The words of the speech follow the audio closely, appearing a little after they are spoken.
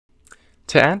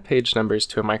To add page numbers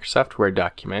to a Microsoft Word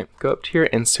document, go up to your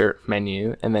Insert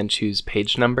menu and then choose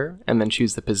Page Number, and then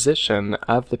choose the position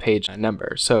of the page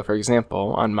number. So for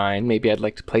example, on mine, maybe I'd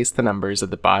like to place the numbers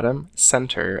at the bottom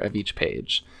center of each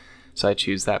page. So I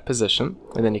choose that position,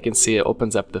 and then you can see it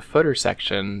opens up the footer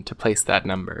section to place that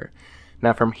number.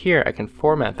 Now from here, I can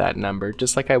format that number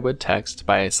just like I would text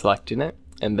by selecting it,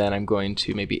 and then I'm going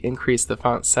to maybe increase the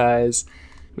font size,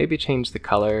 maybe change the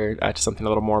color to something a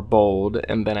little more bold,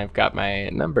 and then I've got my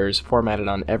numbers formatted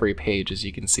on every page, as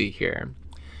you can see here.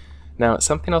 Now,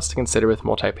 something else to consider with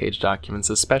multi-page documents,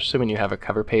 especially when you have a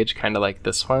cover page kind of like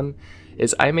this one,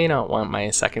 is I may not want my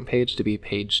second page to be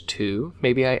page 2.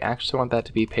 Maybe I actually want that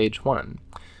to be page 1.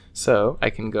 So I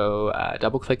can go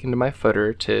double-click into my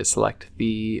footer to select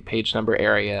the page number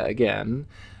area again.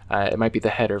 It might be the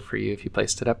header for you if you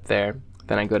placed it up there.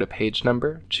 Then I go to Page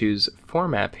Number, choose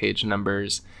Format Page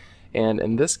Numbers, and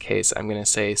in this case I'm going to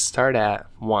say Start at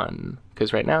 1,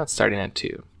 because right now it's starting at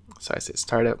 2. So I say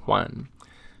Start at 1.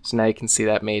 So now you can see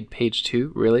that made page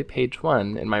 2 really page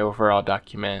 1 in my overall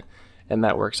document, and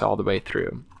that works all the way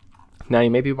through. Now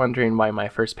you may be wondering why my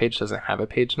first page doesn't have a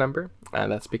page number.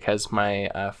 That's because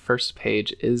my first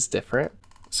page is different.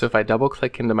 So if I double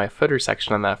click into my footer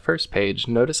section on that first page,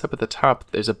 notice up at the top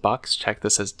there's a box check that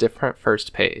says Different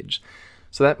First Page.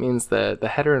 So that means the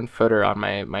header and footer on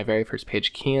my very first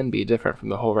page can be different from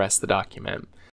the whole rest of the document.